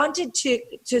 I wanted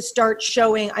to start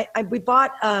showing. We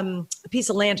bought a piece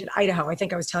of land in Idaho. I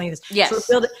think I was telling you this. Yes.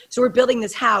 So we're building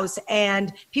this house,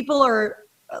 and people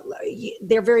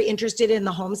they're very interested in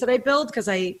the homes that I build because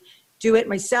I do it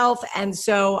myself. And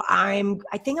so I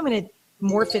think I'm going to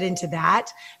morph it into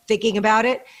that, thinking about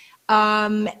it.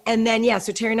 And then,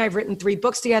 so Terry and I have written 3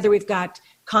 books together. We've got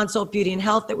Consult Beauty and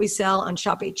Health that we sell on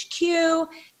Shop HQ.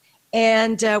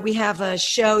 And we have a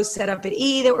show set up at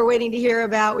E that we're waiting to hear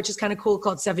about, which is kind of cool,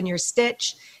 called 7 Year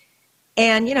Stitch.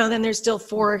 And, then there's still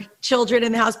 4 children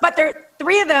in the house, but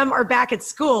 3 of them are back at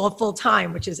school full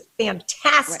time, which is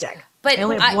fantastic. Right. But I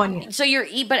only have 1 yet. So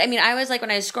but I mean, I was like,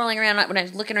 when I was scrolling around, when I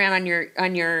was looking around on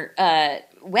your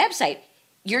website,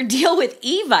 your deal with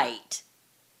Evite.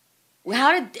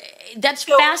 That's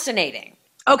fascinating.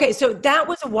 Okay, so that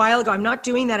was a while ago. I'm not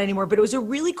doing that anymore, but it was a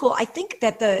really cool. I think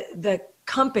that the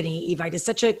company Evite is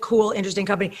such a cool, interesting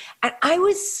company, and I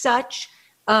was such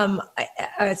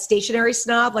a stationery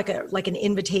snob, like an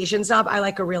invitation snob. I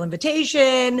like a real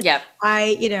invitation. Yep.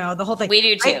 The whole thing. We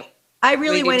do too. I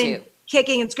really went in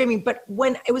kicking and screaming. But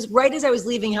when it was right as I was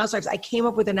leaving Housewives, I came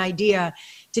up with an idea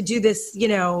to do this,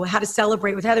 how to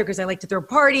celebrate with Heather, because I like to throw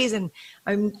parties and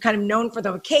I'm kind of known for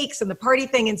the cakes and the party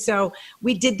thing. And so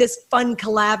we did this fun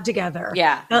collab together.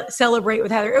 Yeah. Celebrate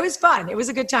with Heather. It was fun. It was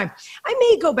a good time. I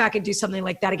may go back and do something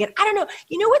like that again. I don't know.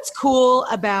 You know what's cool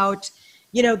about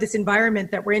this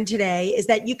environment that we're in today is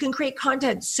that you can create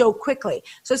content so quickly.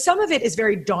 So some of it is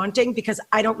very daunting because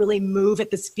I don't really move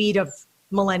at the speed of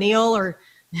millennial or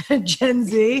Gen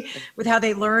Z with how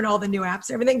they learn all the new apps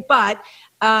and everything. But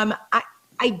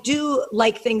I do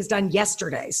like things done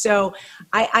yesterday. So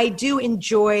I do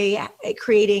enjoy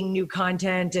creating new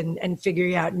content and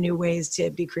figuring out new ways to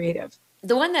be creative.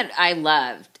 The one that I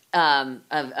loved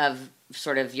of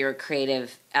sort of your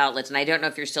creative outlets, and I don't know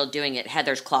if you're still doing it,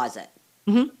 Heather's Closet.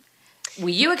 Mm-hmm.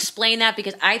 Will you explain that?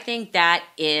 Because I think that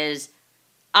is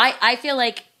I feel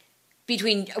like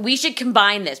we should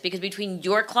combine this, because between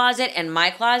your closet and my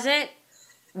closet,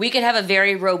 we could have a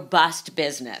very robust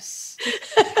business.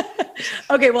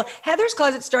 Okay, well, Heather's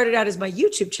Closet started out as my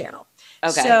YouTube channel.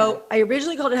 Okay. So I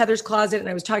originally called it Heather's Closet, and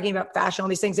I was talking about fashion, all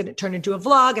these things, and it turned into a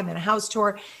vlog and then a house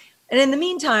tour. And in the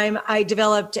meantime, I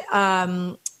developed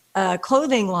a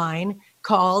clothing line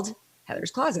called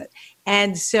Heather's Closet.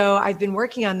 And so I've been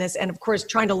working on this. And of course,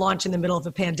 trying to launch in the middle of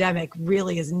a pandemic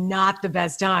really is not the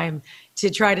best time to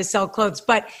try to sell clothes,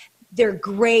 but they're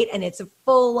great. And it's a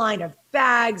full line of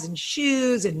bags and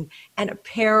shoes and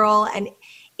apparel. And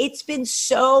it's been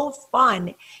so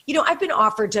fun. You know, I've been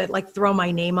offered to like throw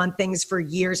my name on things for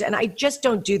years, and I just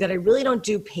don't do that. I really don't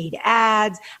do paid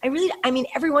ads. I mean,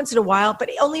 every once in a while, but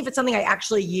only if it's something I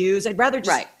actually use. I'd rather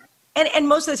just, right. And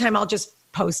most of the time I'll just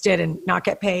post it and not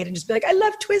get paid and just be like, I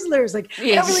love Twizzlers. Like,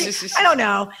 Yes. I don't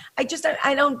know.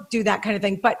 I don't do that kind of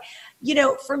thing. But, you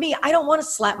know, for me, I don't want to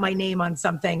slap my name on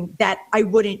something that I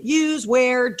wouldn't use,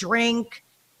 wear, drink,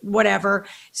 whatever.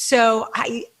 So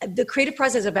the creative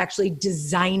process of actually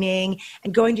designing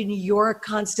and going to New York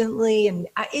constantly, and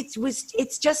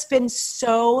it's just been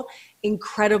so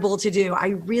incredible to do. I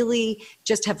really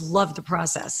just have loved the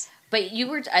process. But you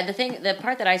were the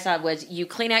part that I saw was you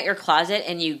clean out your closet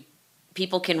and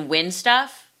people can win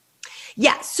stuff.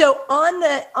 Yeah. So on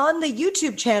the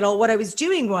YouTube channel, what I was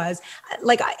doing was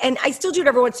and I still do it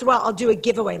every once in a while. I'll do a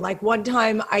giveaway. Like one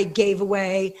time I gave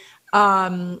away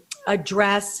a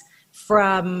dress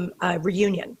from a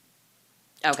reunion.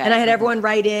 Okay. And I had everyone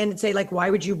write in and say, like,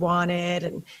 why would you want it?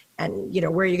 And you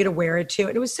know, where are you going to wear it to?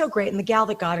 And it was so great. And the gal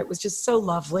that got it was just so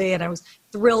lovely. And I was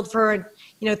thrilled for her. And,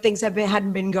 you know, things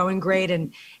hadn't been going great.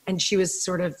 And she was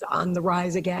sort of on the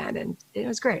rise again. And it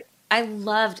was great. I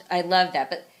loved that.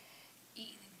 But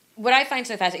what I find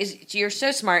so fascinating is you're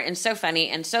so smart and so funny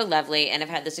and so lovely and have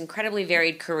had this incredibly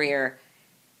varied career.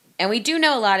 And we do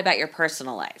know a lot about your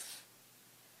personal life.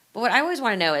 But what I always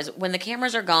want to know is when the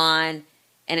cameras are gone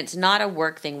and it's not a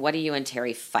work thing, what do you and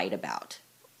Terry fight about?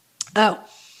 I'm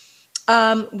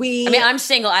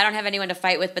single. I don't have anyone to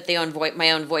fight with, but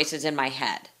my own voice is in my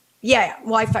head. Yeah.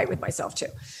 Well, I fight with myself too.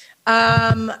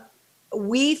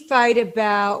 We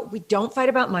don't fight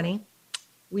about money.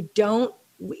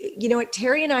 You know what?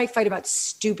 Terry and I fight about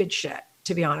stupid shit,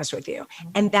 to be honest with you.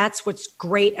 And that's what's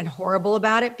great and horrible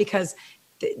about it, because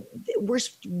we're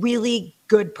really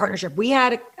good partnership. We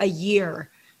had a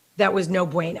year that was no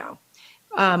bueno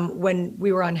when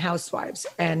we were on Housewives,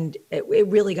 and it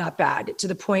really got bad to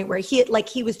the point where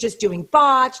he was just doing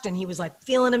botched, and he was like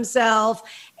feeling himself,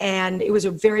 and it was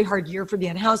a very hard year for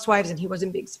being on Housewives, and he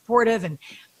wasn't being supportive, and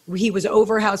he was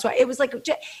over Housewives. It was like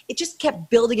it just kept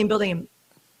building and building. And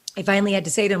I finally had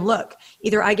to say to him, look,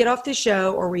 either I get off the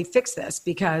show or we fix this,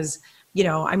 because you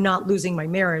know, I'm not losing my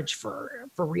marriage for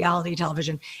reality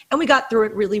television. And we got through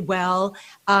it really well.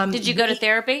 Did you go to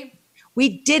therapy?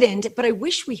 We didn't, but I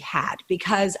wish we had,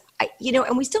 because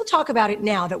and we still talk about it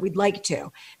now that we'd like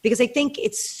to, because I think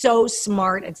it's so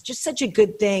smart. It's just such a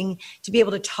good thing to be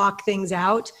able to talk things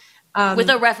out. With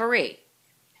a referee.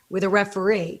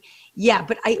 Yeah.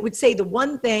 But I would say the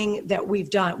one thing that we've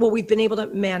done, we've been able to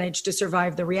manage to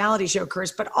survive the reality show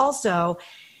curse, but also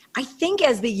I think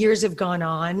as the years have gone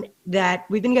on, that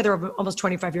we've been together almost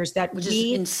 25 years, which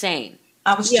is insane.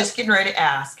 I was just getting ready to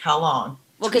ask how long.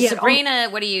 Well, because Sabrina,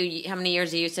 how many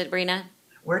years are you, Sabrina?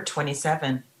 We're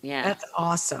 27. Yeah. That's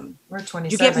awesome. We're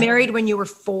 27. You get married when you were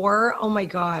 4? Oh my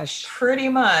gosh. Pretty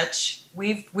much.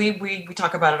 We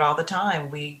talk about it all the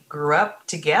time. We grew up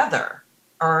together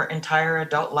our entire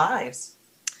adult lives.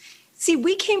 See,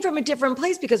 we came from a different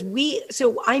place, because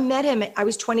I met him, I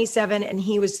was 27 and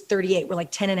he was 38. We're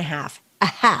like 10 and a half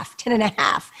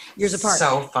years apart.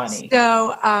 So funny.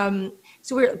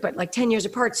 So we're, but like 10 years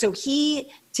apart. So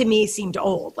he, to me, seemed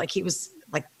old. Like he was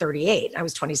like 38. I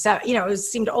was 27. You know, it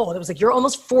seemed old. It was like, you're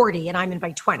almost 40 and I'm in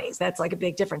my 20s. That's like a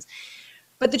big difference.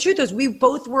 But the truth is, we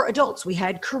both were adults. We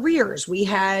had careers, we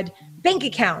had bank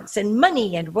accounts and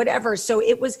money and whatever. So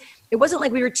it wasn't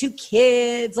like we were two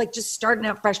kids, like just starting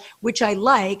out fresh, which I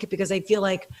like, because I feel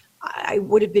like I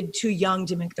would have been too young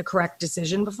to make the correct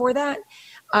decision before that.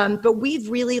 But we've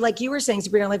really, like you were saying,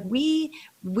 Sabrina, like we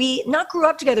not grew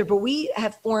up together, but we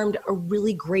have formed a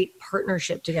really great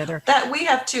partnership together. That we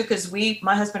have too, because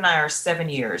my husband and I are 7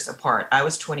 years apart. I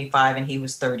was 25 and he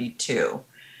was 32.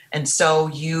 And so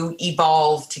you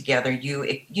evolve together. You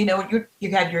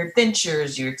have your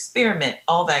adventures, you experiment,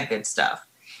 all that good stuff.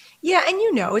 Yeah, and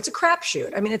it's a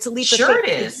crapshoot. I mean, it's a leap of faith. Sure it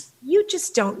is. you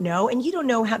just don't know. And you don't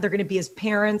know how they're going to be as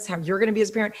parents, how you're going to be as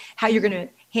a parent, how you're going to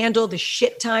handle the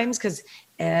shit times, because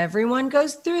everyone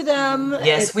goes through them.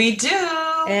 Yes, we do.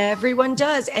 Everyone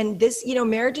does. And this,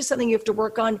 marriage is something you have to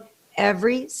work on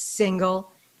every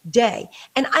single day.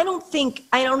 And I don't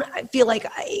feel like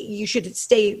you should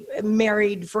stay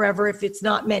married forever if it's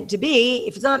not meant to be.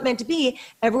 If it's not meant to be,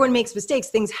 everyone makes mistakes,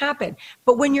 things happen.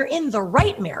 But when you're in the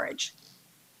right marriage,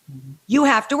 you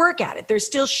have to work at it. There's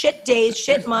still shit days,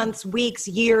 shit months, weeks,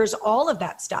 years, all of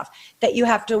that stuff that you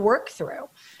have to work through.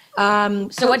 So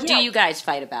what do you guys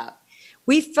fight about?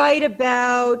 We fight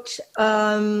about,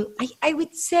 I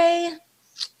would say...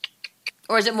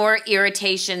 Or is it more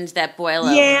irritations that boil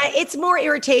over? Yeah, it's more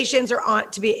irritations, or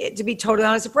to be totally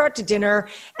honest, if we're out to dinner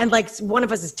and like one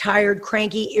of us is tired,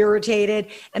 cranky, irritated,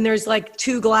 and there's like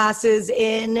 2 glasses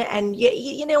in, and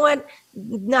you know what?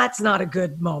 That's not a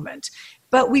good moment.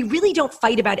 But we really don't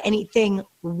fight about anything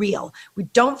real. We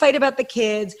don't fight about the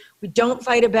kids. We don't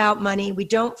fight about money. We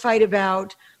don't fight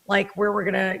about like where we're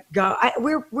gonna go.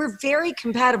 We're very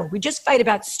compatible. We just fight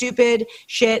about stupid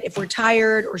shit if we're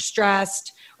tired or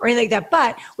stressed or anything like that.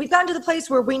 But we've gotten to the place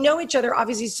where we know each other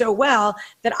obviously so well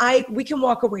that we can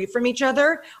walk away from each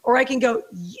other, or I can go,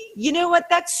 you know what,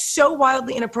 that's so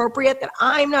wildly inappropriate that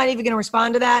I'm not even gonna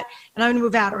respond to that, and I'm gonna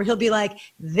move out. Or he'll be like,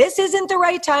 this isn't the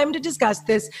right time to discuss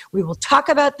this. We will talk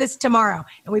about this tomorrow.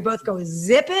 And we both go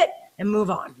zip it and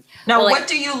move on. Now, what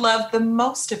do you love the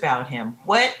most about him?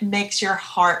 What makes your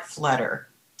heart flutter?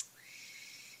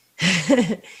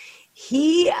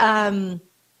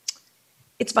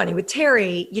 It's funny with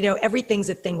Terry, everything's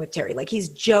a thing with Terry. Like, he's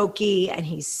jokey and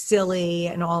he's silly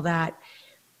and all that.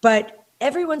 But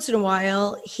every once in a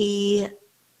while, he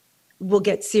will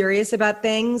get serious about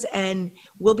things, and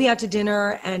we'll be out to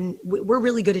dinner, and we're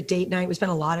really good at date night. We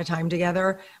spend a lot of time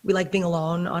together. We like being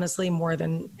alone, honestly, more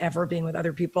than ever being with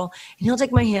other people. And he'll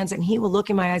take my hands and he will look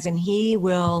in my eyes and he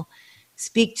will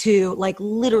speak to like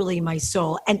literally my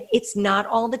soul. And it's not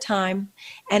all the time,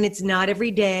 and it's not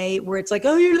every day where it's like,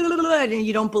 oh, and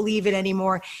you don't believe it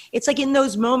anymore. It's like in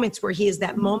those moments where he is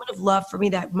that moment of love for me,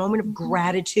 that moment of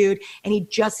gratitude, and he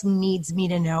just needs me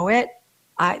to know it.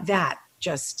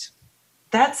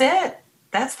 That's it.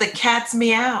 That's the cat's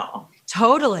meow.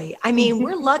 Totally. I mean,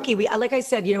 we're lucky. Like I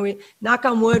said, we knock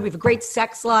on wood. We have a great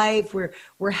sex life. We're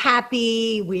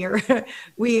happy.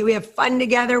 we have fun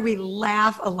together. We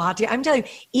laugh a lot together. I'm telling you,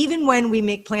 even when we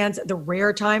make plans, the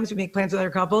rare times we make plans with other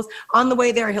couples, on the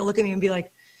way there, he'll look at me and be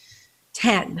like,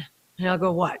 10. And I'll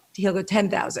go, what? He'll go,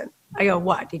 10,000. I go,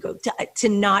 what? He goes, to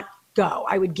not go.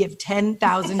 I would give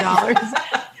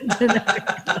 $10,000 to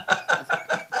not go.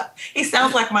 He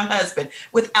sounds like my husband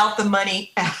without the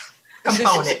money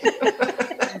component.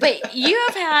 But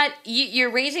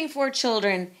you're raising 4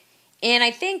 children, and I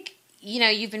think,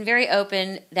 you've been very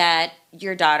open that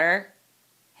your daughter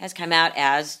has come out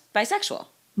as bisexual.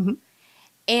 Mm-hmm.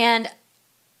 And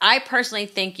I personally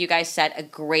think you guys set a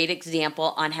great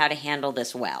example on how to handle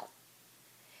this well.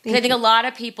 Because I think a lot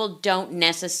of people don't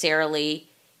necessarily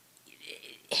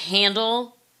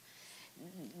handle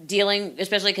dealing,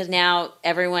 especially because now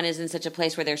everyone is in such a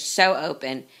place where they're so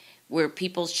open, where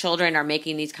people's children are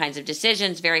making these kinds of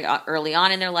decisions very early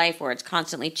on in their life, where it's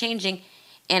constantly changing.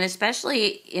 And especially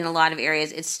in a lot of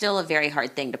areas, it's still a very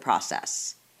hard thing to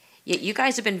process. Yet you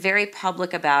guys have been very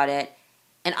public about it,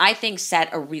 and I think set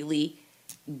a really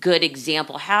good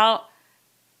example. How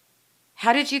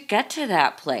did you get to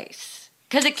that place?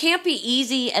 Because it can't be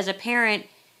easy as a parent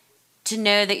to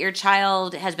know that your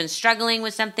child has been struggling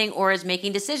with something or is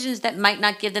making decisions that might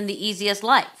not give them the easiest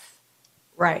life.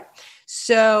 Right.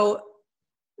 So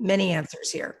many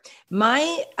answers here.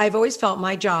 I've always felt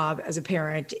my job as a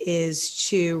parent is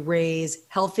to raise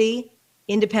healthy,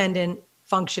 independent,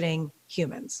 functioning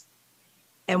humans.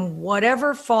 And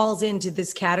whatever falls into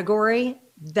this category,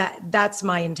 that's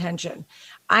my intention.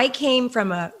 I came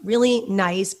from a really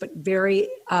nice but very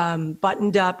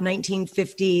buttoned up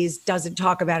 1950s, doesn't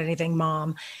talk about anything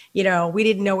mom. We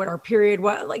didn't know what our period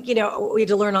was. Like, we had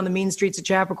to learn on the mean streets of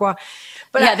Chappaqua.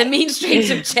 But the mean streets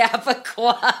of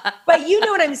Chappaqua. But you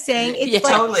know what I'm saying? It's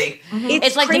totally.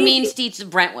 It's like the mean streets of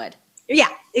Brentwood. Yeah,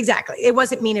 exactly. It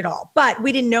wasn't mean at all, but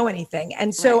we didn't know anything.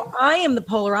 And so right. I am the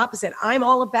polar opposite. I'm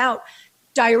all about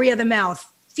diarrhea of the mouth,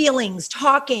 feelings,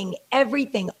 talking,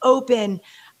 everything open.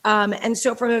 And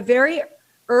so from a very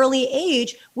early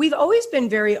age, we've always been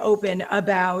very open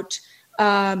about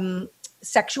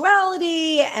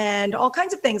sexuality and all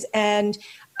kinds of things. And,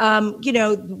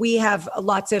 we have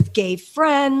lots of gay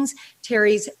friends.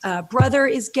 Terry's brother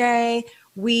is gay.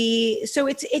 So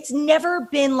it's never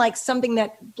been like something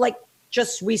that like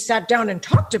just we sat down and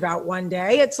talked about one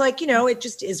day. It's like, it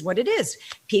just is what it is.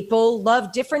 People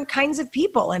love different kinds of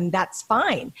people, and that's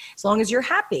fine as long as you're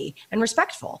happy and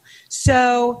respectful.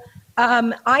 So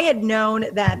I had known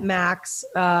that Max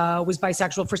was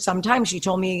bisexual for some time. She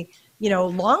told me,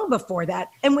 long before that.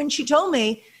 And when she told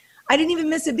me, I didn't even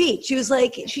miss a beat. She was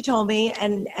like, she told me,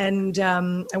 and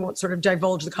I won't sort of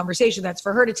divulge the conversation. That's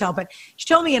for her to tell. But she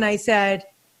told me, and I said,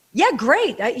 yeah,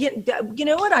 great. You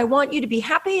know what? I want you to be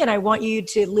happy, and I want you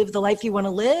to live the life you want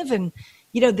to live. And,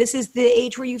 this is the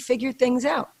age where you figure things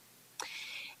out.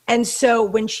 And so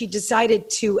when she decided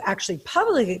to actually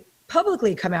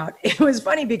publicly come out, it was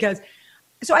funny because,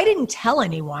 so I didn't tell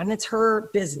anyone. It's her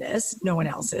business, no one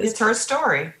else's. It's her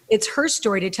story. It's her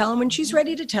story to tell, and when she's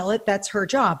ready to tell it, that's her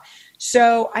job.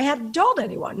 So I hadn't told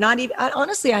anyone. Not even,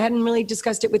 honestly, I hadn't really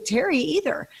discussed it with Terry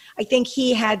either. I think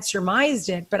he had surmised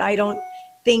it, but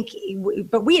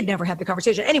but we had never had the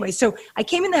conversation. Anyway, so I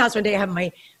came in the house one day, I have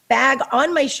my bag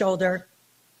on my shoulder.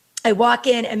 I walk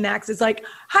in and Max is like,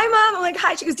 hi, Mom. I'm like,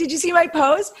 hi. She goes, did you see my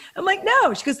post? I'm like,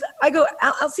 no. She goes,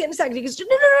 I'll see it in a second. He goes,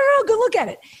 no, go look at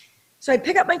it. So I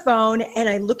pick up my phone and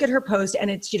I look at her post,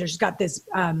 and it's, she's got this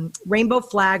rainbow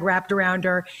flag wrapped around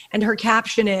her. And her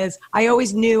caption is, I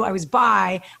always knew I was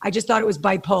bi. I just thought it was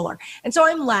bipolar. And so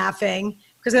I'm laughing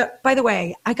because, by the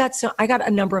way, I got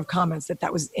a number of comments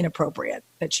that was inappropriate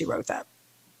that she wrote that.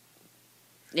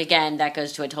 Again, that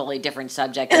goes to a totally different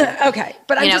subject. Okay.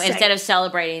 But I'm just instead saying, of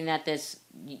celebrating that this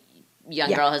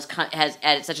young girl has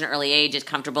at such an early age is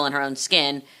comfortable in her own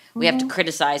skin, we have to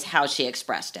criticize how she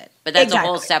expressed it. But that's a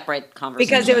whole separate conversation.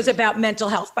 Because it was about mental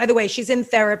health. By the way, she's in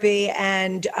therapy,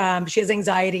 and she has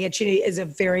anxiety, and she is a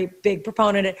very big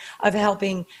proponent of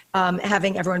helping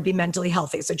having everyone be mentally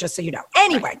healthy. So just so you know.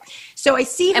 Anyway, so I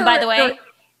see her. And by the way,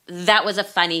 that was a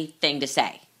funny thing to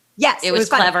say. Yes. It was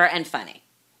clever and funny.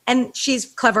 And she's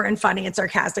clever and funny and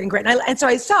sarcastic and great. And so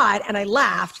I saw it and I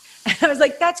laughed. And I was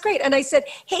like, that's great. And I said,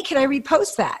 hey, can I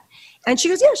repost that? And she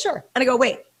goes, yeah, sure. And I go,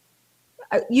 wait.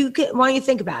 Why don't you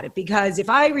think about it? Because if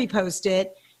I repost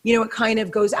it, it kind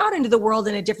of goes out into the world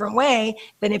in a different way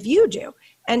than if you do.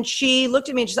 And she looked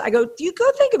at me and she said, I go, you go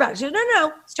think about it. She said,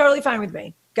 no, it's totally fine with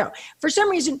me. Go. For some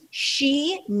reason,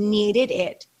 she needed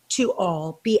it to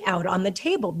all be out on the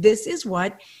table. This is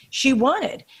what she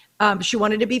wanted. She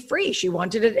wanted to be free. She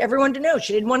wanted everyone to know.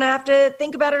 She didn't want to have to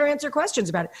think about it or answer questions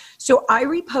about it. So I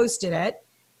reposted it.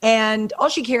 And all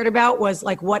she cared about was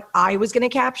like what I was going to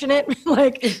caption it,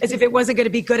 like as if it wasn't going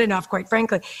to be good enough, quite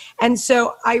frankly. And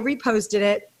so I reposted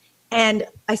it, and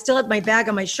I still had my bag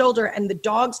on my shoulder, and the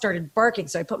dog started barking.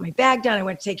 So I put my bag down. I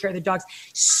went to take care of the dogs,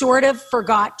 sort of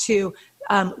forgot to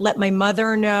let my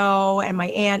mother know and my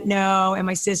aunt know and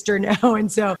my sister know.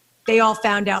 And so they all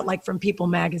found out like from People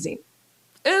magazine.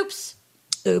 Oops.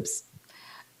 With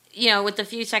the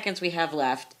few seconds we have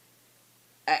left,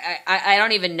 I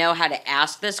don't even know how to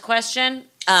ask this question.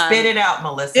 Spit it out,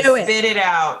 Melissa. Spit it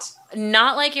out.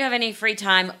 Not like you have any free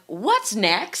time. What's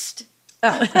next?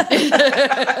 Wow.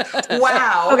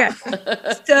 Okay.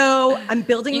 So I'm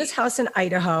building this house in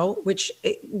Idaho, which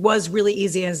was really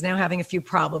easy and is now having a few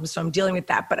problems. So I'm dealing with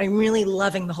that. But I'm really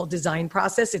loving the whole design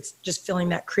process. It's just filling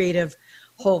that creative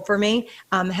hole for me.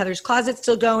 Heather's Closet's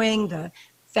still going.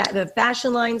 The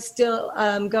fashion line's still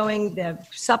going. The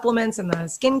supplements and the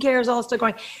skincare is all still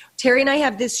going. Terry and I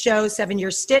have this show, 7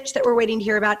 Year Stitch, that we're waiting to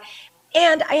hear about.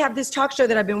 And I have this talk show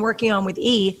that I've been working on with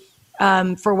E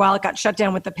for a while. It got shut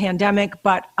down with the pandemic,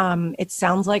 but it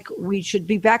sounds like we should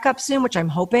be back up soon, which I'm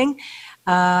hoping.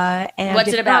 And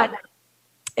what's it about?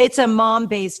 It's a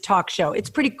mom-based talk show. It's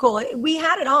pretty cool. We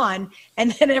had it on,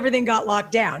 and then everything got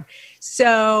locked down.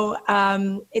 So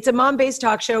it's a mom-based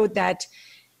talk show that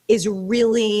is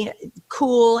really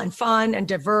cool and fun and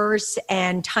diverse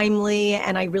and timely.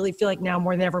 And I really feel like now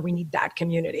more than ever, we need that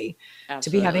community to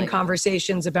be having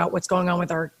conversations about what's going on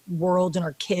with our world and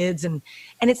our kids. And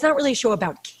it's not really a show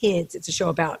about kids. It's a show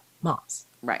about moms.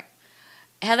 Right.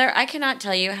 Heather, I cannot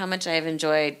tell you how much I have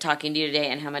enjoyed talking to you today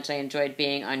and how much I enjoyed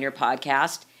being on your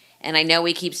podcast. And I know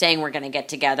we keep saying we're going to get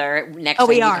together next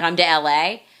time you come to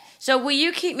LA. So will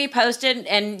you keep me posted,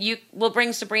 and you will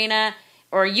bring Sabrina,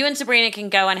 or you and Sabrina can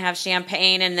go and have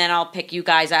champagne, and then I'll pick you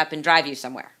guys up and drive you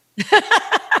somewhere. We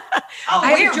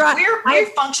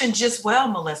function just well,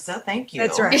 Melissa. Thank you.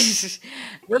 That's right.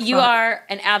 You are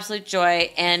an absolute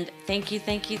joy, and thank you.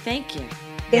 Thank you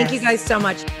guys so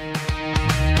much.